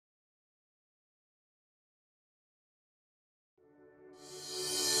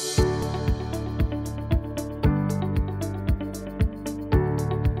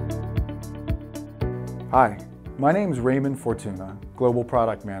Hi, my name is Raymond Fortuna, Global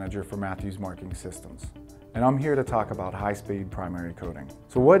Product Manager for Matthews Marking Systems, and I'm here to talk about high-speed primary coding.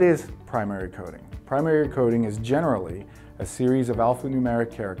 So what is primary coding? Primary coding is generally a series of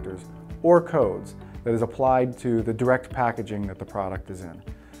alphanumeric characters or codes that is applied to the direct packaging that the product is in.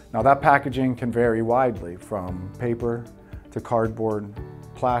 Now that packaging can vary widely from paper to cardboard,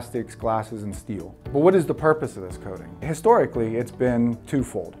 plastics, glasses, and steel. But what is the purpose of this coding? Historically, it's been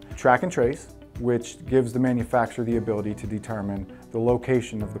twofold. Track and trace, which gives the manufacturer the ability to determine the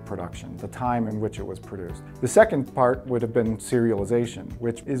location of the production, the time in which it was produced. The second part would have been serialization,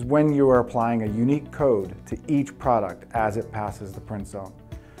 which is when you are applying a unique code to each product as it passes the print zone.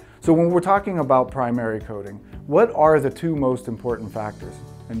 So when we're talking about primary coding, what are the two most important factors?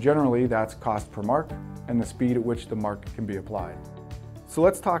 And generally that's cost per mark and the speed at which the mark can be applied. So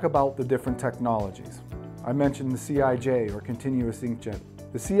let's talk about the different technologies. I mentioned the CIJ, or continuous inkjet.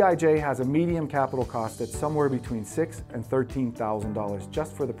 The CIJ has a medium capital cost that's somewhere between $6,000 and $13,000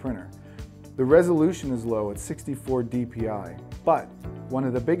 just for the printer. The resolution is low at 64 dpi, but one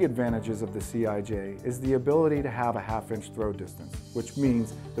of the big advantages of the CIJ is the ability to have a half-inch throw distance, which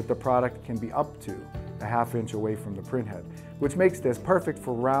means that the product can be up to a half-inch away from the printhead, which makes this perfect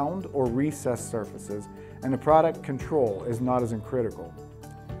for round or recessed surfaces, and the product control is not as critical.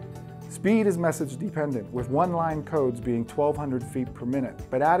 Speed is message dependent, with one-line codes being 1,200 feet per minute,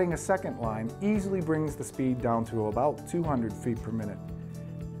 but adding a second line easily brings the speed down to about 200 feet per minute.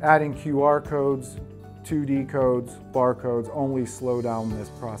 Adding QR codes, 2D codes, barcodes only slow down this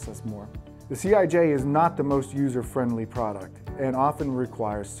process more. The CIJ is not the most user-friendly product and often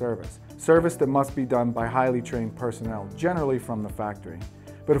requires service that must be done by highly trained personnel, generally from the factory.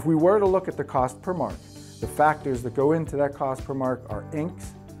 But if we were to look at the cost per mark, the factors that go into that cost per mark are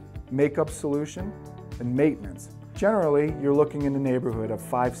inks, makeup solution, and maintenance. Generally, you're looking in the neighborhood of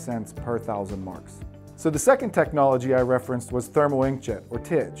 5 cents per 1,000 marks. So the second technology I referenced was thermal inkjet, or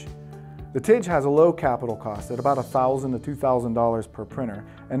TIJ. The TIJ has a low capital cost at about $1,000 to $2,000 per printer,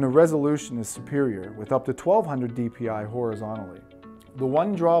 and the resolution is superior with up to 1,200 dpi horizontally. The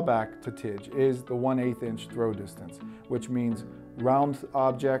one drawback to TIJ is the 1/8 inch throw distance, which means round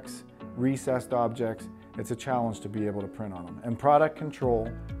objects, recessed objects, it's a challenge to be able to print on them, and product control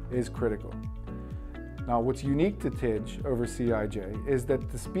is critical. Now what's unique to TIJ over CIJ is that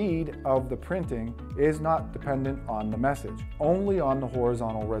the speed of the printing is not dependent on the message, only on the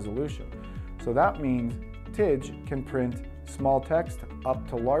horizontal resolution. So that means TIJ can print small text up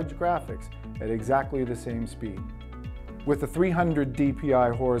to large graphics at exactly the same speed. With the 300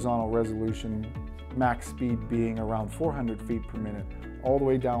 dpi horizontal resolution, max speed being around 400 feet per minute, all the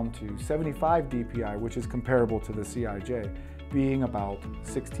way down to 75 dpi, which is comparable to the CIJ, being about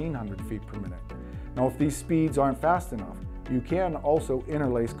 1,600 feet per minute. Now, if these speeds aren't fast enough, you can also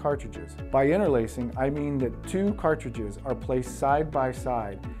interlace cartridges. By interlacing, I mean that two cartridges are placed side by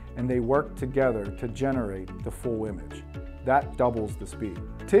side and they work together to generate the full image. That doubles the speed.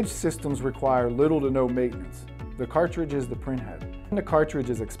 TIJ systems require little to no maintenance. The cartridge is the printhead. When the cartridge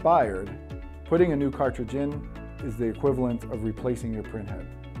is expired, putting a new cartridge in is the equivalent of replacing your printhead.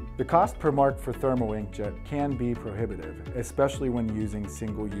 The cost per mark for thermal inkjet can be prohibitive, especially when using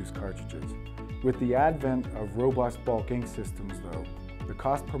single-use cartridges. With the advent of robust bulk ink systems though, the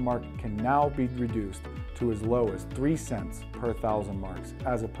cost per mark can now be reduced to as low as 3 cents per 1,000 marks,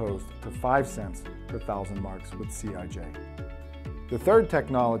 as opposed to 5 cents per 1,000 marks with CIJ. The third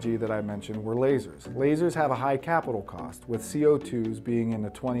technology that I mentioned were lasers. Lasers have a high capital cost, with CO2s being in the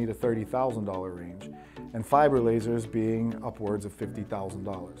 $20,000 to $30,000 range, and fiber lasers being upwards of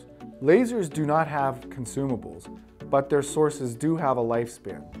 $50,000. Lasers do not have consumables, but their sources do have a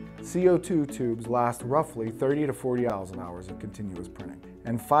lifespan. CO2 tubes last roughly 30 to 40,000 hours of continuous printing,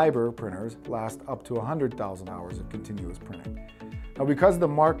 and fiber printers last up to 100,000 hours of continuous printing. Now, because the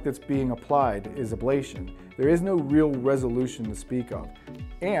mark that's being applied is ablation, there is no real resolution to speak of,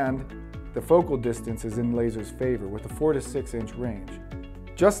 and the focal distance is in laser's favor with a 4 to 6 inch range.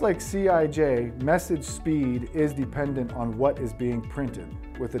 Just like CIJ, message speed is dependent on what is being printed,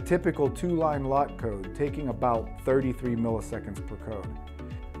 with a typical 2-line lot code taking about 33 milliseconds per code.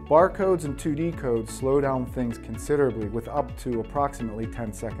 Barcodes and 2D codes slow down things considerably with up to approximately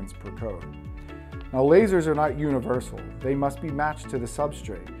 10 seconds per code. Now, lasers are not universal. They must be matched to the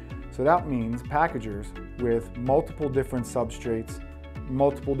substrate. So that means packagers with multiple different substrates,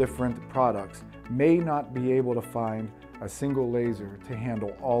 multiple different products, may not be able to find a single laser to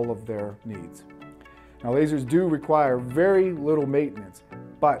handle all of their needs. Now, lasers do require very little maintenance,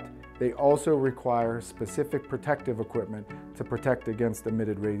 but they also require specific protective equipment to protect against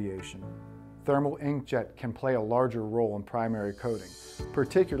emitted radiation. thermal inkjet can play a larger role in primary coding,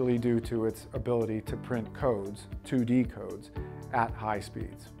 particularly due to its ability to print codes, 2D codes, at high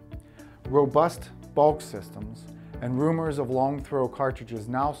speeds. Robust bulk systems and rumors of long throw cartridges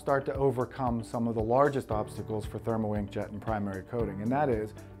now start to overcome some of the largest obstacles for thermal inkjet and primary coding, and that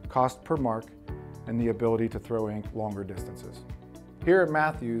is cost per mark and the ability to throw ink longer distances. Here at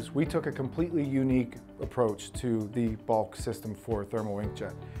Matthews, we took a completely unique approach to the bulk system for thermal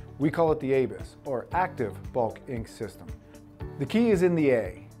inkjet. We call it the ABIS, or Active Bulk Ink System. The key is in the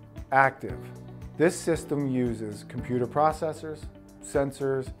A, active. This system uses computer processors,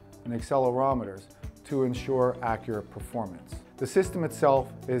 sensors, and accelerometers to ensure accurate performance. The system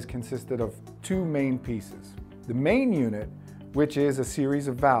itself is consisted of two main pieces. The main unit, which is a series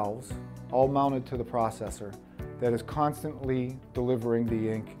of valves, all mounted to the processor, that is constantly delivering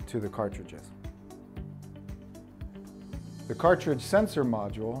the ink to the cartridges. The cartridge sensor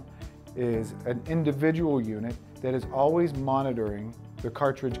module is an individual unit that is always monitoring the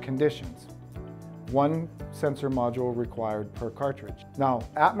cartridge conditions. One sensor module required per cartridge. Now,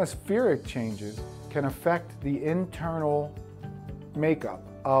 atmospheric changes can affect the internal makeup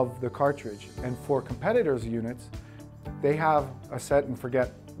of the cartridge, and for competitors' units, they have a set and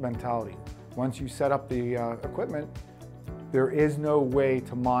forget mentality. Once you set up the equipment, there is no way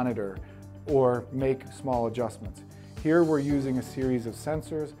to monitor or make small adjustments. Here we're using a series of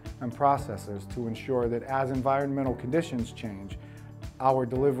sensors and processors to ensure that as environmental conditions change, our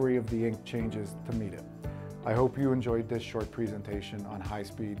delivery of the ink changes to meet it. I hope you enjoyed this short presentation on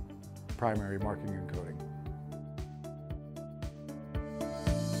high-speed primary marking and coding.